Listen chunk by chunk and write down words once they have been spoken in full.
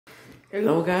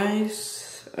Hello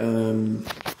guys,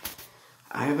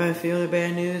 I have a feeling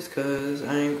bad news because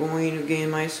I'm going to get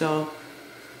myself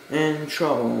in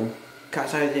trouble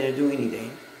because I didn't do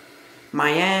anything.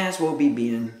 My ass will be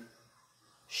beaten.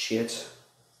 Shit.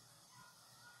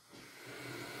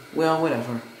 Well,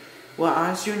 whatever. Well,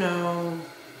 as you know,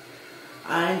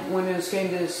 I'm going to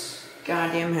escape this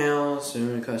goddamn hell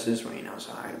soon because it's raining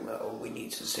outside. Well, we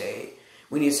need to stay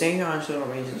here until it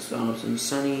rains and stops and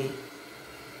sunny.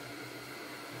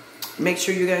 Make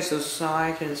sure you guys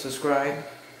like and subscribe.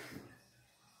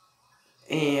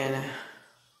 And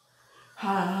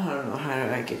I don't know how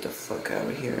did I get the fuck out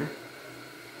of here.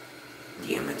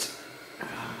 Damn it.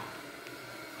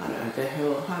 How did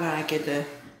I get the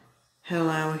hell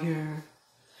out of here?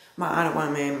 I don't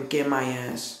want to get my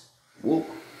ass. Whoop.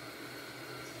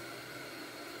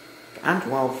 I'm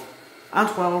 12. I'm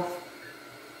 12.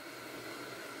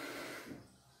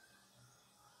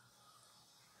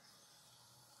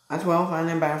 I'm 12. I'm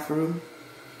in the bathroom.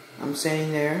 I'm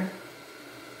sitting there.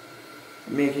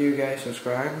 Make you guys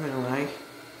subscribe and like.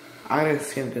 I gotta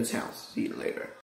skip this house. See you later.